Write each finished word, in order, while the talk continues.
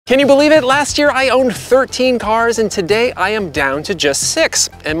Can you believe it? Last year I owned 13 cars and today I am down to just 6.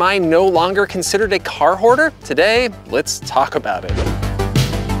 Am I no longer considered a car hoarder? Today, let's talk about it.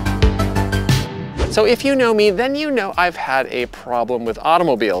 So if you know me, then you know I've had a problem with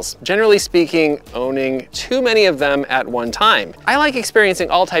automobiles. Generally speaking, owning too many of them at one time. I like experiencing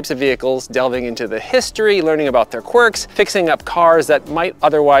all types of vehicles, delving into the history, learning about their quirks, fixing up cars that might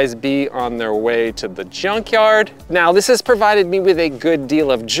otherwise be on their way to the junkyard. Now, this has provided me with a good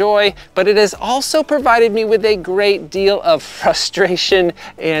deal of joy, but it has also provided me with a great deal of frustration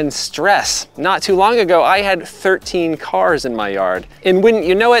and stress. Not too long ago, I had 13 cars in my yard. And wouldn't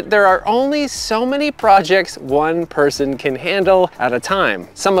you know it, there are only so many projects one person can handle at a time.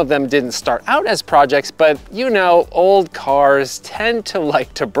 Some of them didn't start out as projects, but you know, old cars tend to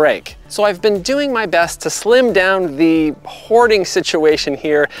like to break. So I've been doing my best to slim down the hoarding situation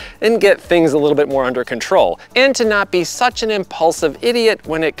here and get things a little bit more under control, and to not be such an impulsive idiot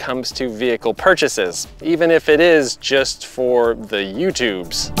when it comes to vehicle purchases, even if it is just for the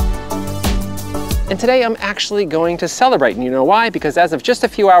YouTubes. And today I'm actually going to celebrate, and you know why? Because as of just a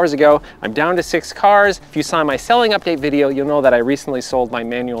few hours ago, I'm down to 6 cars. If you saw my selling update video, you'll know that I recently sold my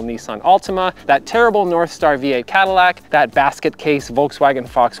manual Nissan Altima, that terrible Northstar V8 Cadillac, that basket case Volkswagen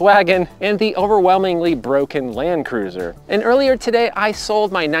Volkswagen, and the overwhelmingly broken Land Cruiser. And earlier today, I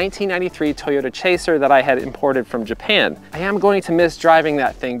sold my 1993 Toyota Chaser that I had imported from Japan. I am going to miss driving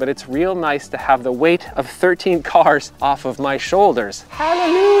that thing, but it's real nice to have the weight of 13 cars off of my shoulders.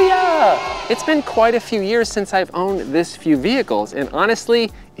 Hallelujah! It's been quite a few years since I've owned this few vehicles, and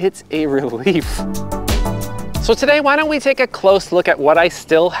honestly, it's a relief. So today, why don't we take a close look at what I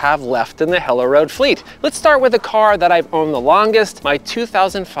still have left in the Hello Road fleet. Let's start with the car that I've owned the longest, my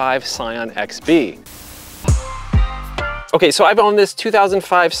 2005 Scion XB. Okay, so I've owned this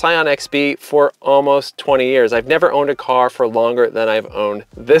 2005 Scion XB for almost 20 years. I've never owned a car for longer than I've owned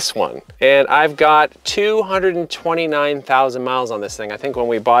this one. And I've got 229,000 miles on this thing. I think when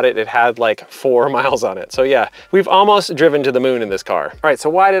we bought it, it had like 4 miles on it. So yeah, we've almost driven to the moon in this car. All right, so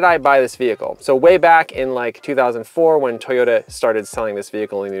why did I buy this vehicle? So way back in like 2004, when Toyota started selling this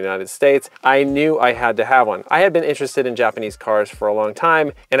vehicle in the United States, I knew I had to have one. I had been interested in Japanese cars for a long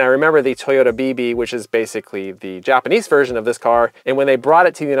time, and I remember the Toyota BB, which is basically the Japanese version of this car. And when they brought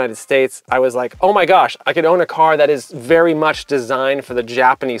it to the United States, I was like, oh my gosh, I could own a car that is very much designed for the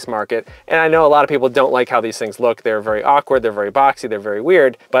Japanese market. And I know a lot of people don't like how these things look. They're very awkward, they're very boxy, they're very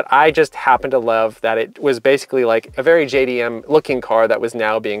weird, but I just happen to love that it was basically like a very JDM looking car that was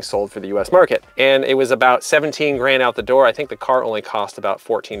now being sold for the US market. And it was about 17 grand out the door. I think the car only cost about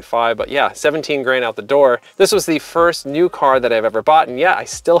 14.5, but yeah, 17 grand out the door. This was the first new car that I've ever bought, and yeah, I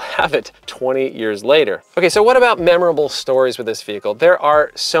still have it 20 years later. Okay, so what about memorable stories with this vehicle? There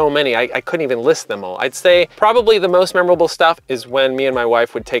are so many. I couldn't even list them all. I'd say probably the most memorable stuff is when me and my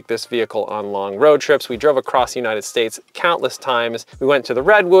wife would take this vehicle on long road trips. We drove across the United States countless times. We went to the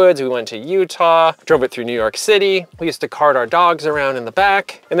Redwoods, we went to Utah, drove it through New York City. We used to cart our dogs around in the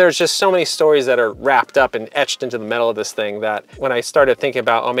back. And there's just so many stories that are wrapped up and etched into the metal of this thing that when I started thinking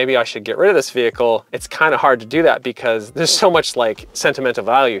about, oh, maybe I should get rid of this vehicle, it's kind of hard to do that because there's so much like sentimental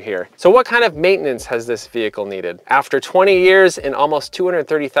value here. So what kind of maintenance has this vehicle needed? After 20 years and almost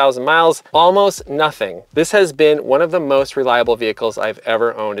 230,000 miles, almost nothing. This has been one of the most reliable vehicles I've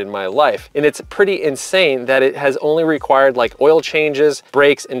ever owned in my life. And it's pretty insane that it has only required like oil changes,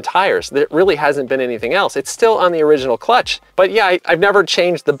 brakes, and tires. There really hasn't been anything else. It's still on the original clutch. But yeah, I've never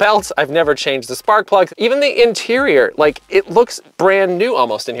changed the belts. I've never changed the spark plugs. Even the interior, like it looks brand new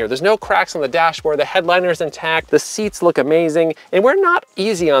almost in here. There's no cracks on the dashboard. The headliner's intact. The seats look amazing. And we're not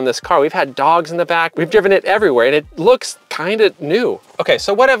easy on this car. We've had dogs in the back. We've driven it everywhere and it looks kind of new. Okay,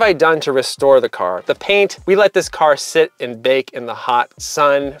 so what have I done to restore the car? The paint, we let this car sit and bake in the hot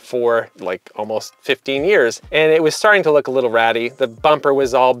sun for like almost 15 years, and it was starting to look a little ratty. The bumper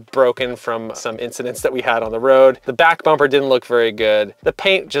was all broken from some incidents that we had on the road. The back bumper didn't look very good. The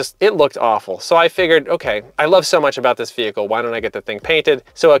paint just, it looked awful. So I figured, okay, I love so much about this vehicle, why don't I get the thing painted?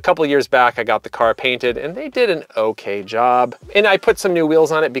 So a couple years back, I got the car painted and they did an okay job. And I put some new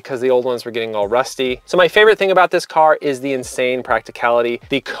wheels on it because the old ones were getting all rusty. So my favorite thing about this car is the insane practicality,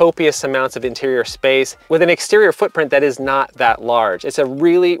 the copious amounts of interior space with an exterior footprint that is not that large. It's a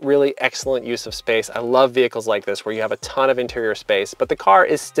really, really excellent use of space. I love vehicles like this where you have a ton of interior space, but the car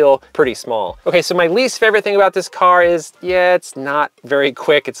is still pretty small. Okay, so my least favorite thing about this car is, yeah, it's not very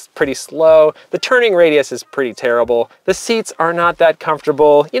quick. It's pretty slow. The turning radius is pretty terrible. The seats are not that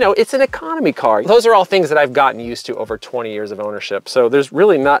comfortable. You know, it's an economy car. Those are all things that I've gotten used to over 20 years of ownership. So there's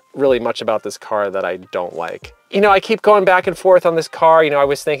really not really much about this car that I don't like. you know, I keep going back and forth on this car. You know, I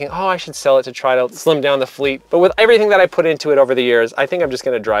was thinking, oh, I should sell it to try to slim down the fleet. But with everything that I put into it over the years, I think I'm just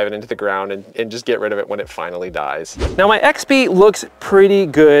gonna drive it into the ground and just get rid of it when it finally dies. Now my XB looks pretty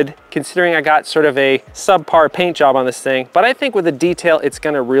good considering I got sort of a subpar paint job on this thing, but I think with the detail, it's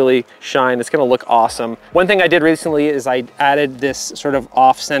gonna really shine. It's gonna look awesome. One thing I did recently is I added this sort of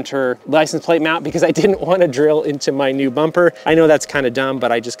off-center license plate mount because I didn't want to drill into my new bumper. I know that's kind of dumb,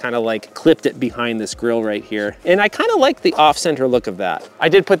 but I just kind of like clipped it behind this grill right here. And I kind of like the off-center look of that. I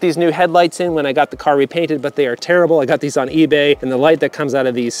did put these new headlights in when I got the car repainted, but they are terrible. I got these on eBay and the light that comes out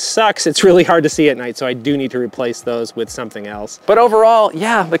of these sucks. It's really hard to see at night, so I do need to replace those with something else. But overall,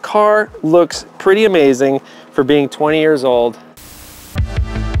 yeah, the car looks pretty amazing for being 20 years old.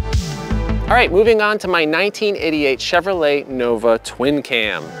 All right, moving on to my 1988 Chevrolet Nova twin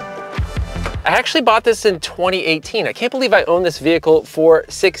cam. I actually bought this in 2018. I can't believe I owned this vehicle for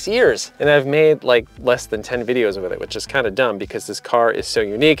 6 years and I've made like less than 10 videos with it, which is kind of dumb because this car is so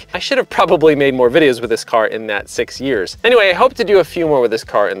unique. I should have probably made more videos with this car in that 6 years. Anyway, I hope to do a few more with this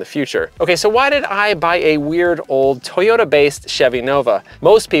car in the future. Okay, so why did I buy a weird old Toyota-based Chevy Nova?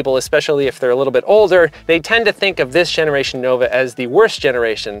 Most people, especially if they're a little bit older, they tend to think of this generation Nova as the worst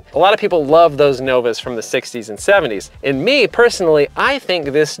generation. A lot of people love those Novas from the 60s and 70s. And me, personally, I think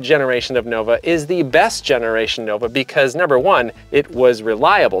this generation of Nova is the best generation Nova because number one, it was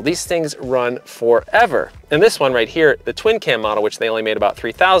reliable. These things run forever. And this one right here, the twin cam model, which they only made about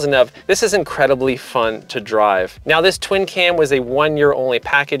 3,000 of, this is incredibly fun to drive. Now this twin cam was a 1 year only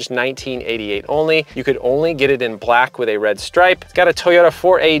package, 1988 only. You could only get it in black with a red stripe. It's got a Toyota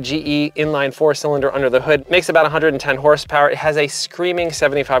 4A GE inline 4-cylinder under the hood, makes about 110 horsepower. It has a screaming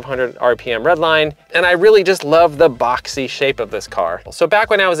 7,500 RPM redline. And I really just love the boxy shape of this car. So back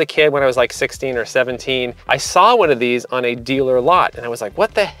when I was a kid, when I was like 16 or 17, I saw one of these on a dealer lot and I was like,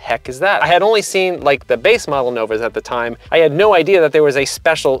 what the heck is that? I had only seen like the base model Novas at the time. I had no idea that there was a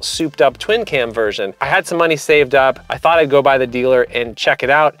special souped up twin cam version. I had some money saved up. I thought I'd go by the dealer and check it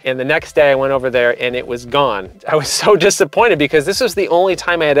out. And the next day I went over there and it was gone. I was so disappointed because this was the only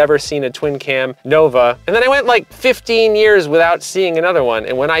time I had ever seen a twin cam Nova. And then I went like 15 years without seeing another one.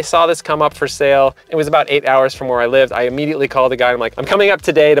 And when I saw this come up for sale, it was about 8 hours from where I lived. I immediately called the guy. I'm like, I'm coming up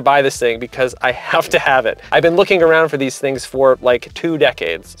today to buy this thing because I have to have it. I've been looking around for these things for like 2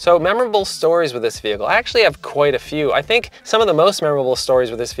 decades. So memorable stories with this vehicle. I actually have quite a few. I think some of the most memorable stories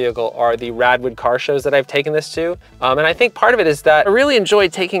with this vehicle are the Radwood car shows that I've taken this to. And I think part of it is that I really enjoy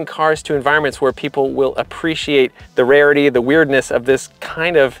taking cars to environments where people will appreciate the rarity, the weirdness of this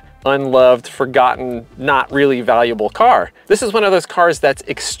kind of unloved, forgotten, not really valuable car. This is one of those cars that's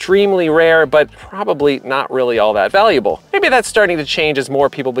extremely rare, but probably not really all that valuable. Maybe that's starting to change as more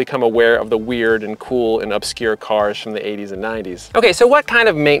people become aware of the weird and cool and obscure cars from the 80s and 90s. Okay, so what kind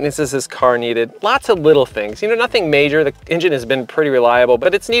of maintenance has this car needed? Lots of little things. You know, nothing major. The engine has been pretty reliable,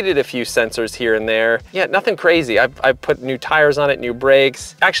 but it's needed a few sensors here and there. Yeah, nothing crazy. I've put new tires on it, new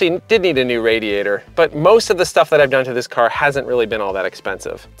brakes. Actually, did need a new radiator, but most of the stuff that I've done to this car hasn't really been all that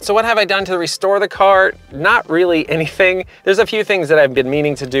expensive. So what have I done to restore the car? Not really anything. There's a few things that I've been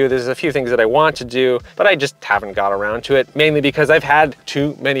meaning to do. There's a few things that I want to do, but I just haven't got around to it, mainly because I've had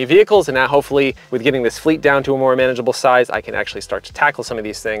too many vehicles, and now hopefully with getting this fleet down to a more manageable size, I can actually start to tackle some of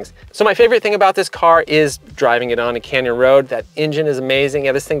these things. So my favorite thing about this car is driving it on a canyon road. That engine is amazing.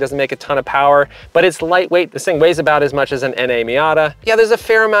 Yeah, this thing doesn't make a ton of power, but it's lightweight. This thing weighs about as much as an NA Miata. Yeah, there's a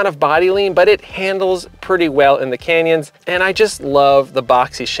fair amount of body lean, but it handles pretty well in the canyons, and I just love the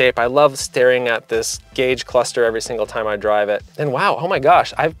boxy shape. I love staring at this gauge cluster every single time I drive it. And wow, oh my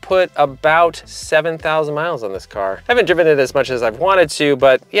gosh, I've put about 7,000 miles on this car. I haven't driven it as much as I've wanted to,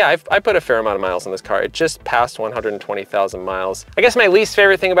 but yeah, I put a fair amount of miles on this car. It just passed 120,000 miles. I guess my least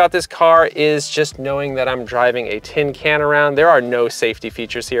favorite thing about this car is just knowing that I'm driving a tin can around. There are no safety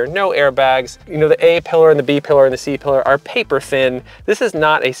features here, no airbags. You know, the A pillar and the B pillar and the C pillar are paper thin. This is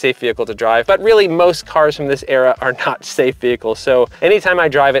not a safe vehicle to drive, but really most cars from this era are not safe vehicles. So anytime I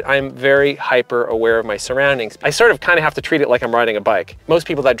drive it, I'm very hyper aware of my surroundings. I sort of kind of have to treat it like I'm riding a bike. Most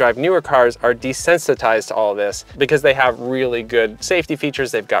people that drive newer cars are desensitized to all this because they have really good safety features.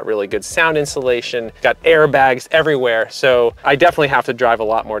 They've got really good sound insulation, got airbags everywhere. So I definitely have to drive a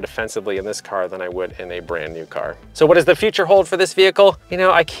lot more defensively in this car than I would in a brand new car. So what does the future hold for this vehicle? You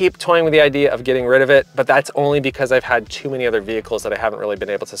know, I keep toying with the idea of getting rid of it, but that's only because I've had too many other vehicles that I haven't really been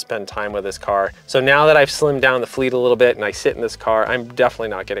able to spend time with this car. So now that I've slimmed down the fleet a little bit and I sit in this car, I'm definitely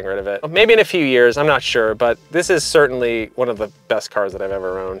not getting rid of it. Maybe in a few years. I'm not sure, but this is certainly one of the best cars that I've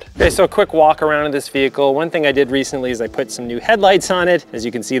ever owned. Okay, so a quick walk around in this vehicle. One thing I did recently is I put some new headlights on it. As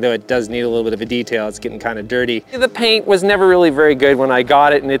you can see, though, it does need a little bit of a detail. It's getting kind of dirty. The paint was never really very good when I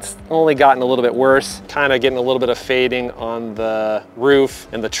got it, and it's only gotten a little bit worse. Kind of getting a little bit of fading on the roof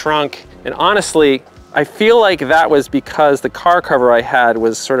and the trunk. And honestly, I feel like that was because the car cover I had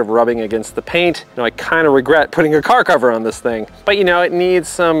was sort of rubbing against the paint. You know, I kind of regret putting a car cover on this thing. But you know, it needs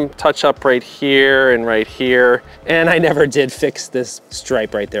some touch up right here and right here. And I never did fix this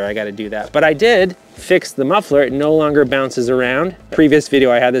stripe right there. I got to do that. But I did fix the muffler. It no longer bounces around. Previous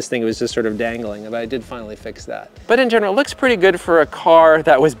video I had this thing, it was just sort of dangling, but I did finally fix that. But in general, it looks pretty good for a car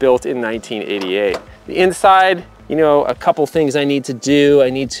that was built in 1988. The inside, you know, a couple things I need to do. I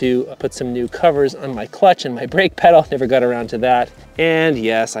need to put some new covers on my clutch and my brake pedal. Never got around to that. And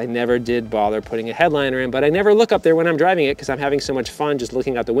yes, I never did bother putting a headliner in, but I never look up there when I'm driving it because I'm having so much fun just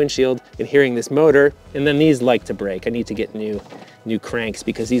looking out the windshield and hearing this motor. And then these like to break. I need to get new cranks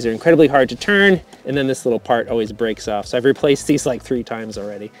because these are incredibly hard to turn. And then this little part always breaks off. So I've replaced these like 3 times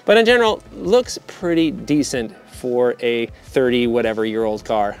already. But in general, looks pretty decent for a 30-whatever-year-old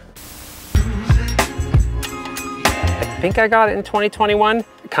car. I think I got it in 2021.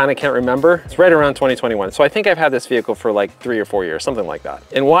 Kind of can't remember. It's right around 2021. So I think I've had this vehicle for like 3 or 4 years, something like that.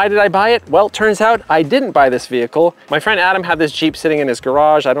 And why did I buy it? Well, it turns out I didn't buy this vehicle. My friend Adam had this Jeep sitting in his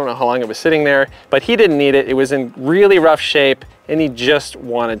garage. I don't know how long it was sitting there, but he didn't need it. It was in really rough shape and he just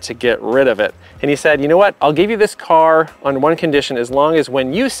wanted to get rid of it. And he said, you know what? I'll give you this car on one condition, as long as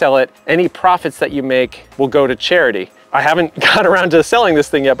when you sell it, any profits that you make will go to charity. I haven't got around to selling this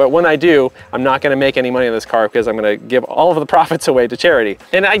thing yet, but when I do, I'm not gonna make any money on this car because I'm gonna give all of the profits away to charity.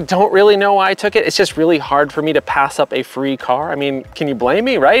 And I don't really know why I took it. It's just really hard for me to pass up a free car. I mean, can you blame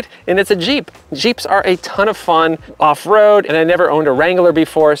me, right? And it's a Jeep. Jeeps are a ton of fun off-road, and I never owned a Wrangler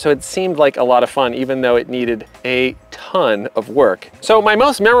before, so it seemed like a lot of fun, even though it needed a ton of work. So my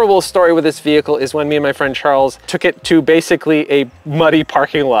most memorable story with this vehicle is when me and my friend Charles took it to basically a muddy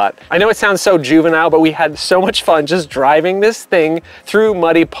parking lot. I know it sounds so juvenile, but we had so much fun just driving this thing through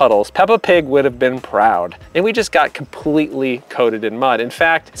muddy puddles. Peppa Pig would have been proud. And we just got completely coated in mud. In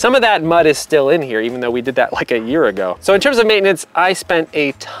fact, some of that mud is still in here, even though we did that like a year ago. So in terms of maintenance, I spent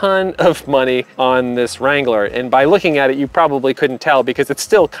a ton of money on this Wrangler. And by looking at it, you probably couldn't tell because it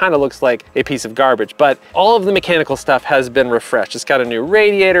still kind of looks like a piece of garbage. But all of the mechanical stuff has been refreshed. It's got a new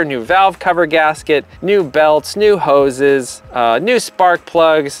radiator, new valve cover gasket, new belts, new hoses, new spark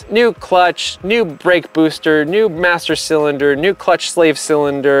plugs, new clutch, new brake booster, new master cylinder, new clutch slave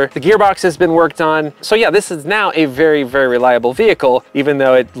cylinder. The gearbox has been worked on. So yeah, this is now a very, very reliable vehicle, even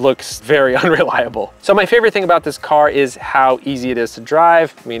though it looks very unreliable. So my favorite thing about this car is how easy it is to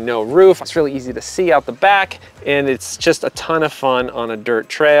drive. I mean, no roof. It's really easy to see out the back, and it's just a ton of fun on a dirt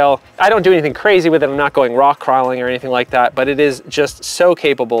trail. I don't do anything crazy with it. I'm not going rock crawling or anything like that, but it is just so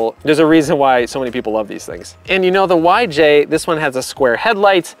capable. There's a reason why so many people love these things. And you know, the YJ, this one has a square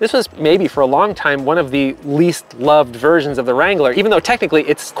headlights. This was maybe for a long time one of the least loved versions of the Wrangler, even though technically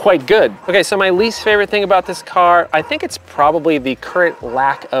it's quite good. Okay, so my least favorite thing about this car, I think it's probably the current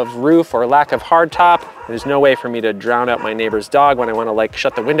lack of roof or lack of hardtop. There's no way for me to drown out my neighbor's dog when I want to like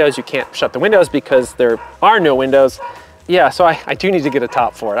shut the windows. You can't shut the windows because there are no windows. Yeah, so I do need to get a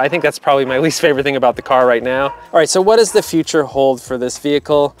top for it. I think that's probably my least favorite thing about the car right now. All right, so what does the future hold for this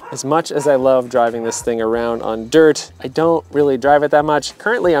vehicle? As much as I love driving this thing around on dirt, I don't really drive it that much.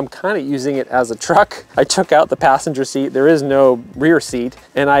 Currently, I'm kind of using it as a truck. I took out the passenger seat. There is no rear seat.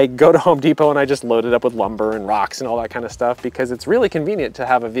 And I go to Home Depot and I just load it up with lumber and rocks and all that kind of stuff because it's really convenient to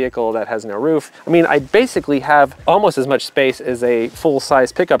have a vehicle that has no roof. I mean, I basically have almost as much space as a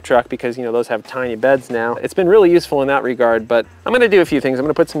full-size pickup truck because, you know, those have tiny beds now. It's been really useful in that regard. But I'm gonna do a few things. I'm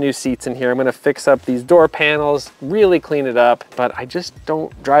gonna put some new seats in here. I'm gonna fix up these door panels, really clean it up, but I just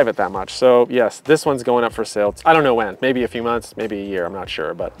don't drive it that much. So yes, this one's going up for sale. I don't know when, maybe a few months, maybe a year, I'm not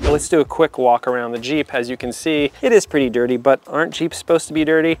sure. But let's do a quick walk around the Jeep. As you can see, it is pretty dirty, but aren't Jeeps supposed to be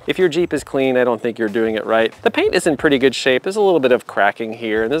dirty? If your Jeep is clean, I don't think you're doing it right. The paint is in pretty good shape. There's a little bit of cracking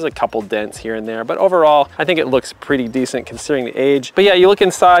here, and there's a couple dents here and there, but overall, I think it looks pretty decent considering the age. But yeah, you look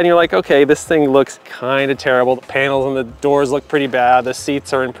inside and you're like, okay, this thing looks kind of terrible. The panels and the doors look pretty bad. The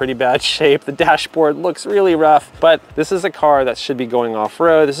seats are in pretty bad shape. The dashboard looks really rough, but this is a car that should be going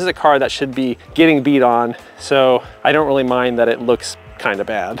off-road. This is a car that should be getting beat on. So I don't really mind that it looks kind of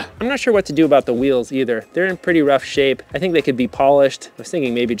bad. I'm not sure what to do about the wheels either. They're in pretty rough shape. I think they could be polished. I was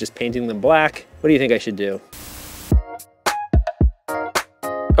thinking maybe just painting them black. What do you think I should do?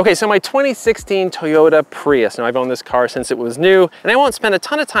 Okay, so my 2016 Toyota Prius. Now I've owned this car since it was new, and I won't spend a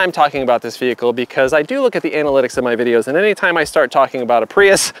ton of time talking about this vehicle because I do look at the analytics of my videos, and anytime I start talking about a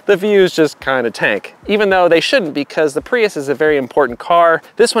Prius, the views just kind of tank. Even though they shouldn't, because the Prius is a very important car.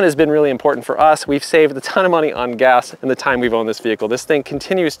 This one has been really important for us. We've saved a ton of money on gas in the time we've owned this vehicle. This thing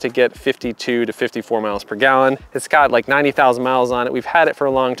continues to get 52 to 54 miles per gallon. It's got like 90,000 miles on it. We've had it for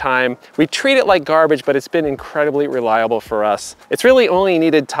a long time. We treat it like garbage, but it's been incredibly reliable for us. It's really only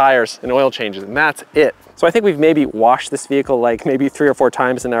needed tires and oil changes, and that's it. So I think we've maybe washed this vehicle like maybe 3 or 4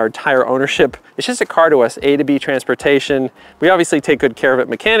 times in our entire ownership. It's just a car to us, A to B transportation. We obviously take good care of it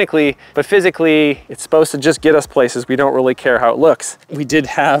mechanically, but physically, it's supposed to just get us places. We don't really care how it looks. We did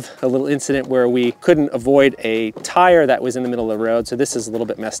have a little incident where we couldn't avoid a tire that was in the middle of the road. So this is a little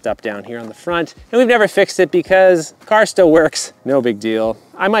bit messed up down here on the front. And we've never fixed it because the car still works. No big deal.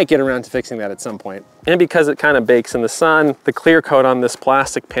 I might get around to fixing that at some point. And because it kind of bakes in the sun, the clear coat on this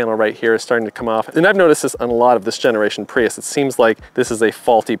plastic panel right here is starting to come off. And I've noticed this on a lot of this generation Prius. It seems like this is a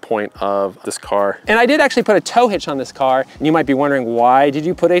faulty point of this car. And I did actually put a tow hitch on this car. And you might be wondering, why did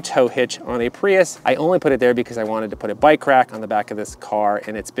you put a tow hitch on a Prius? I only put it there because I wanted to put a bike rack on the back of this car,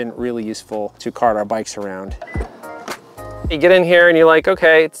 and it's been really useful to cart our bikes around. You get in here and you're like,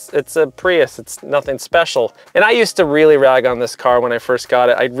 okay, it's a Prius, it's nothing special. And I used to really rag on this car when I first got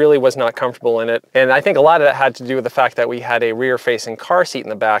it. I really was not comfortable in it. And I think a lot of that had to do with the fact that we had a rear-facing car seat in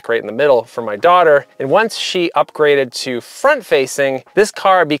the back, right in the middle for my daughter. And once she upgraded to front-facing, this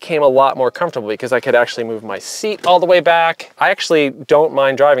car became a lot more comfortable because I could actually move my seat all the way back. I actually don't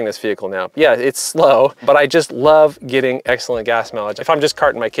mind driving this vehicle now. Yeah, it's slow, but I just love getting excellent gas mileage. If I'm just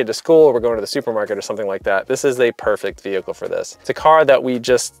carting my kid to school or we're going to the supermarket or something like that, this is a perfect vehicle for this. It's a car that we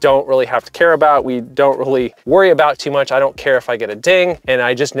just don't really have to care about. We don't really worry about too much. I don't care if I get a ding, and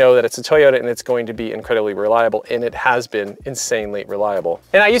I just know that it's a Toyota and it's going to be incredibly reliable, and it has been insanely reliable.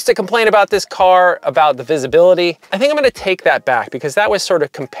 And I used to complain about this car, about the visibility. I think I'm gonna take that back because that was sort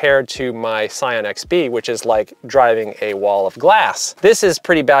of compared to my Scion XB, which is like driving a wall of glass. This is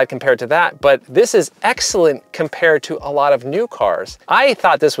pretty bad compared to that, but this is excellent compared to a lot of new cars. I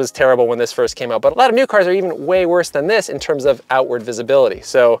thought this was terrible when this first came out, but a lot of new cars are even way worse than this in terms of outward visibility.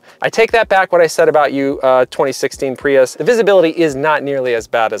 So I take that back, what I said about you 2016 Prius. The visibility is not nearly as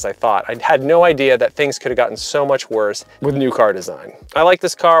bad as I thought. I had no idea that things could have gotten so much worse with new car design. I like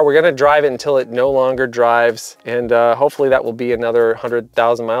this car. We're gonna drive it until it no longer drives, and hopefully that will be another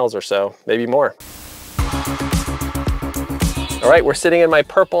 100,000 miles or so, maybe more. All right, we're sitting in my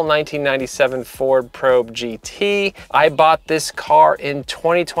purple 1997 Ford Probe GT. I bought this car in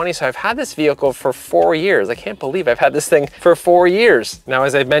 2020, so I've had this vehicle for 4 years. I can't believe I've had this thing for 4 years. Now,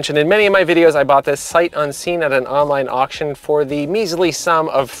 as I've mentioned in many of my videos, I bought this sight unseen at an online auction for the measly sum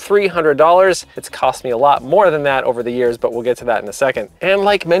of $300. It's cost me a lot more than that over the years, but we'll get to that in a second. And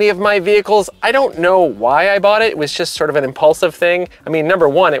like many of my vehicles, I don't know why I bought it. It was just sort of an impulsive thing. I mean, number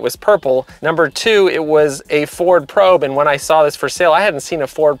one, it was purple. Number two, it was a Ford Probe, and when I saw this for sale, I hadn't seen a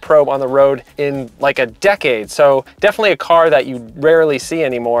Ford Probe on the road in like a decade. So definitely a car that you rarely see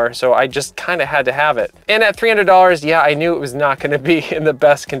anymore. So I just kind of had to have it. And at $300, yeah, I knew it was not going to be in the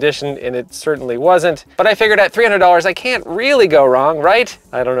best condition, and it certainly wasn't. But I figured at $300, I can't really go wrong, right?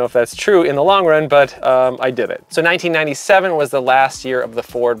 I don't know if that's true in the long run, but I did it. So 1997 was the last year of the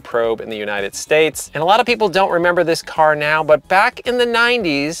Ford Probe in the United States. And a lot of people don't remember this car now, but back in the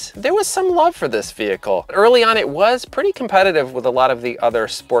 90s, there was some love for this vehicle. Early on, it was pretty competitive with a lot of the other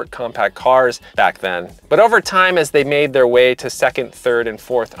sport compact cars back then. But over time, as they made their way to second, third, and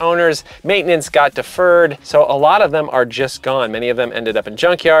fourth owners, maintenance got deferred. So a lot of them are just gone. Many of them ended up in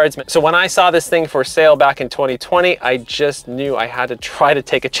junkyards. So when I saw this thing for sale back in 2020, I just knew I had to try to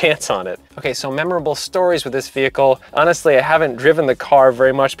take a chance on it. Okay, so memorable stories with this vehicle. Honestly, I haven't driven the car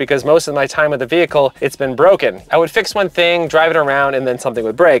very much because most of my time with the vehicle, it's been broken. I would fix one thing, drive it around, and then something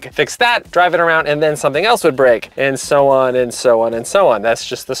would break. Fix that, drive it around, and then something else would break, and so on and so on and so on. That's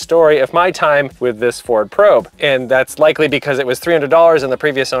just the story of my time with this Ford Probe. And that's likely because it was $300 and the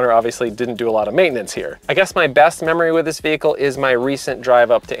previous owner obviously didn't do a lot of maintenance here. I guess my best memory with this vehicle is my recent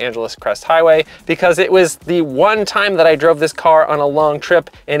drive up to Angeles Crest Highway, because it was the one time that I drove this car on a long trip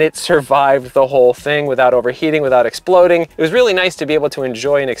and it survived the whole thing without overheating, without exploding. It was really nice to be able to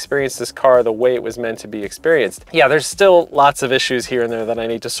enjoy and experience this car the way it was meant to be experienced. Yeah, there's still lots of issues here and there that I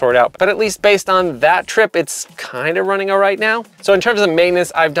need to sort out, but at least based on that trip, it's kind of running all right now. So in terms of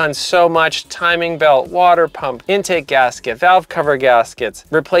maintenance, I've done so much: timing belt, water pump, intake gasket, valve cover gaskets,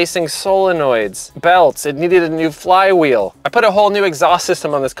 replacing solenoids, belts. It needed a new flywheel. I put a whole new exhaust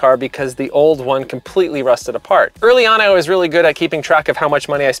system on this car because the old one completely rusted apart. Early on, I was really good at keeping track of how much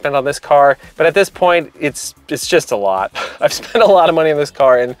money I spent on this car, but at this point, it's just a lot. I've spent a lot of money on this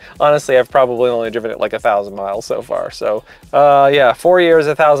car, and honestly, I've probably only driven it like 1,000 miles so far. So yeah, 4 years,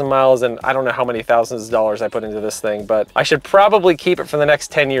 1,000 miles, and I don't know how many thousands of dollars I put into this thing, but I should probably keep it for the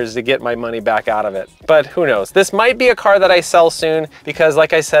next 10 years to get my money back out of it. But who knows? This might be a car that I sell soon because,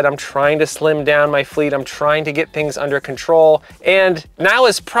 like I said, I'm trying to slim down my fleet. I'm trying to get things under control, and now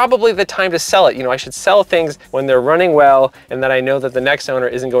is probably the time to sell it. You know, I should sell things when they're running well and that I know that the next owner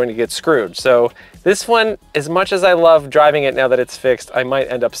isn't going to get screwed. So this one, as much as I love driving it now that it's fixed, I might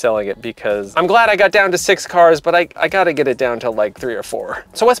end up selling it because I'm glad I got down to 6 cars, but I gotta get it down to like 3 or 4.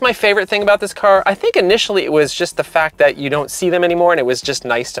 So what's my favorite thing about this car? I think initially it was just the fact that you don't see them anymore, and it was just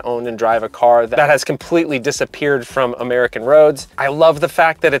nice to own and drive a car that has completely disappeared from American roads. I love the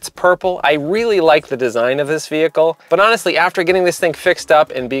fact that it's purple. I really like the design of this vehicle, but honestly, after getting this thing fixed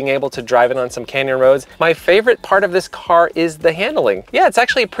up and being able to drive it on some canyon roads, my favorite part of this car is the handling. Yeah, it's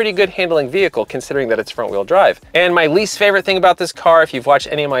actually a pretty good handling vehicle considering that it's front-wheel drive. And my least favorite thing about this car, if you've watched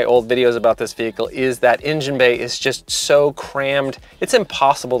any of my old videos about this vehicle, is that engine bay is just so crammed. It's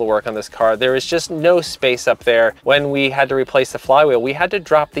impossible to work on this car. There is just no space up there. When we had to replace the flywheel, we had to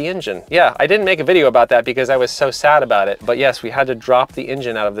drop the engine. Yeah, I didn't make a video about that because I was so sad about it, but yes, we had to drop the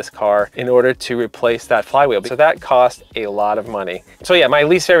engine out of this car in order to replace that flywheel. So that cost a lot of money. So yeah, my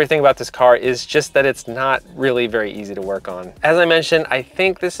least favorite thing about this car is just that it's not really very easy to work on. As I mentioned, I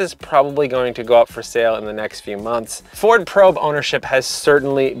think this is probably going to go up for sale in the next few months. Ford Probe ownership has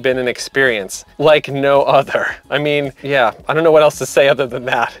certainly been an experience like no other. I mean, yeah, I don't know what else to say other than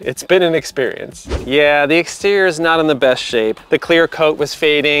that. It's been an experience. Yeah, the exterior is not in the best shape. The clear coat was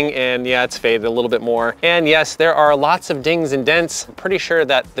fading, and yeah, it's faded a little bit more. And yes, there are lots of dings and dents. I'm pretty sure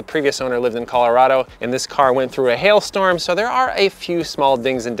that the previous owner lived in Colorado and this car went through a hailstorm, so there are a few small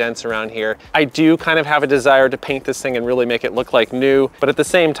dings and dents around here. I do kind of have a desire to paint this thing and really make it look like new, but at the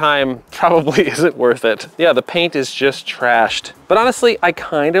same time, probably isn't worth it. Yeah, the paint is just trashed. But honestly, I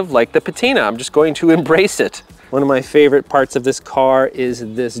kind of like the patina. I'm just going to embrace it. One of my favorite parts of this car is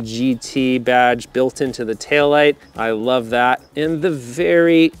this GT badge built into the taillight. I love that. And the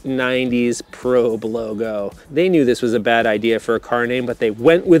very 90s Probe logo. They knew this was a bad idea for a car name, but they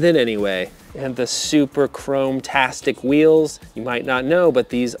went with it anyway. And the super chrome-tastic wheels. You might not know, but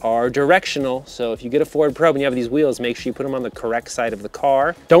these are directional. So if you get a Ford Probe and you have these wheels, make sure you put them on the correct side of the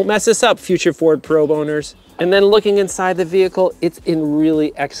car. Don't mess this up, future Ford Probe owners. And then looking inside the vehicle, it's in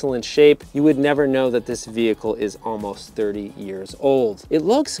really excellent shape. You would never know that this vehicle is almost 30 years old. It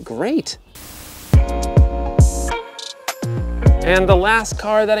looks great. And the last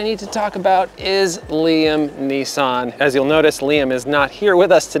car that I need to talk about is Liam Nissan. As you'll notice, Liam is not here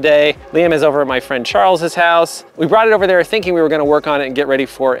with us today. Liam is over at my friend Charles's house. We brought it over there thinking we were gonna work on it and get ready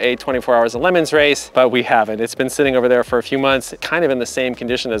for a 24 Hours of Lemons race, but we haven't. It's been sitting over there for a few months, kind of in the same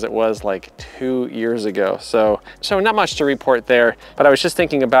condition as it was like 2 years ago. So not much to report there, but I was just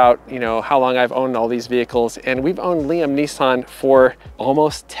thinking about, you know, how long I've owned all these vehicles, and we've owned Liam Nissan for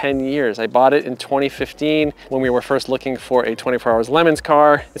almost 10 years. I bought it in 2015 when we were first looking for a 24 Hours Lemons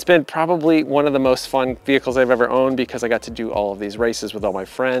car. It's been probably one of the most fun vehicles I've ever owned because I got to do all of these races with all my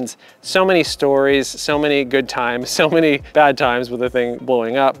friends. So many stories, so many good times, so many bad times with the thing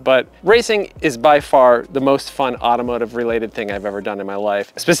blowing up, but racing is by far the most fun automotive related thing I've ever done in my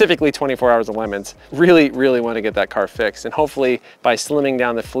life, specifically 24 Hours of Lemons. Really, really want to get that car fixed, and hopefully by slimming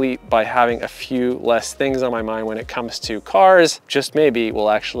down the fleet, by having a few less things on my mind when it comes to cars, just maybe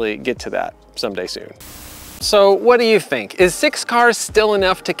we'll actually get to that someday soon. So what do you think? Is 6 cars still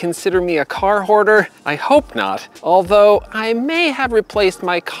enough to consider me a car hoarder? I hope not, although I may have replaced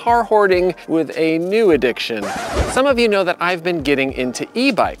my car hoarding with a new addiction. Some of you know that I've been getting into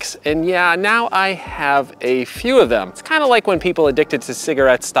e-bikes, and yeah, now I have a few of them. It's kind of like when people addicted to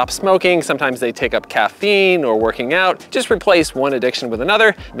cigarettes stop smoking. Sometimes they take up caffeine or working out. Just replace one addiction with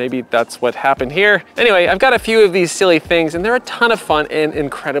another. Maybe that's what happened here. Anyway, I've got a few of these silly things, and they're a ton of fun and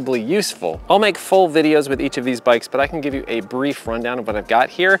incredibly useful. I'll make full videos with each of these bikes, but I can give you a brief rundown of what I've got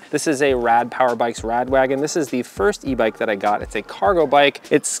here. This is a Rad Power Bikes Rad Wagon. This is the first e-bike that I got. It's a cargo bike.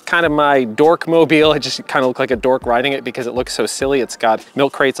 It's kind of my dork mobile. I just kind of look like a dork riding it because it looks so silly. It's got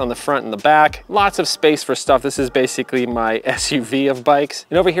milk crates on the front and the back. Lots of space for stuff. This is basically my SUV of bikes.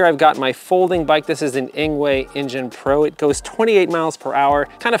 And over here I've got my folding bike. This is an Ingwe Engine Pro. It goes 28 miles per hour.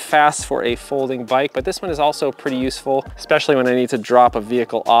 Kind of fast for a folding bike, but this one is also pretty useful, especially when I need to drop a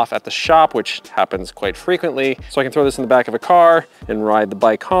vehicle off at the shop, which happens quite frequently. frequently, so I can throw this in the back of a car and ride the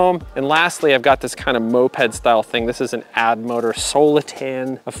bike home. And lastly, I've got this kind of moped style thing. This is an Ad Motor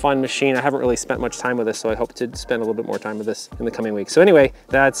Solitan, a fun machine. I haven't really spent much time with this, so I hope to spend a little bit more time with this in the coming weeks. So anyway,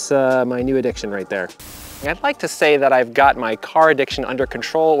 that's my new addiction right there. I'd like to say that I've got my car addiction under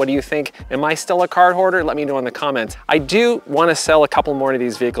control. What do you think? Am I still a card hoarder? Let me know in the comments. I do want to sell a couple more of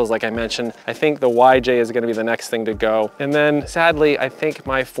these vehicles like I mentioned. I think the YJ is going to be the next thing to go. And then sadly, I think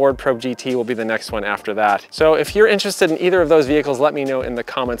my Ford Probe GT will be the next one after that. So if you're interested in either of those vehicles, let me know in the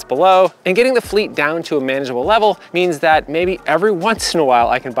comments below. And getting the fleet down to a manageable level means that maybe every once in a while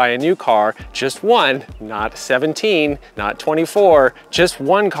I can buy a new car, just one, not 17, not 24, just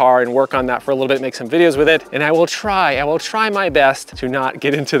one car and work on that for a little bit, make some videos with it. And I will try my best to not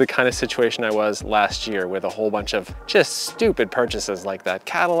get into the kind of situation I was last year with a whole bunch of just stupid purchases like that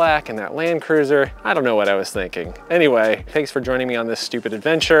Cadillac and that Land Cruiser. I don't know what I was thinking. Anyway, thanks for joining me on this stupid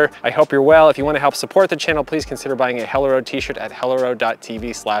adventure. I hope you're well. If you want to help support the channel, please consider buying a Hella Road t-shirt at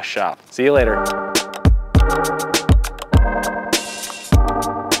helloroad.tv/shop. See you later.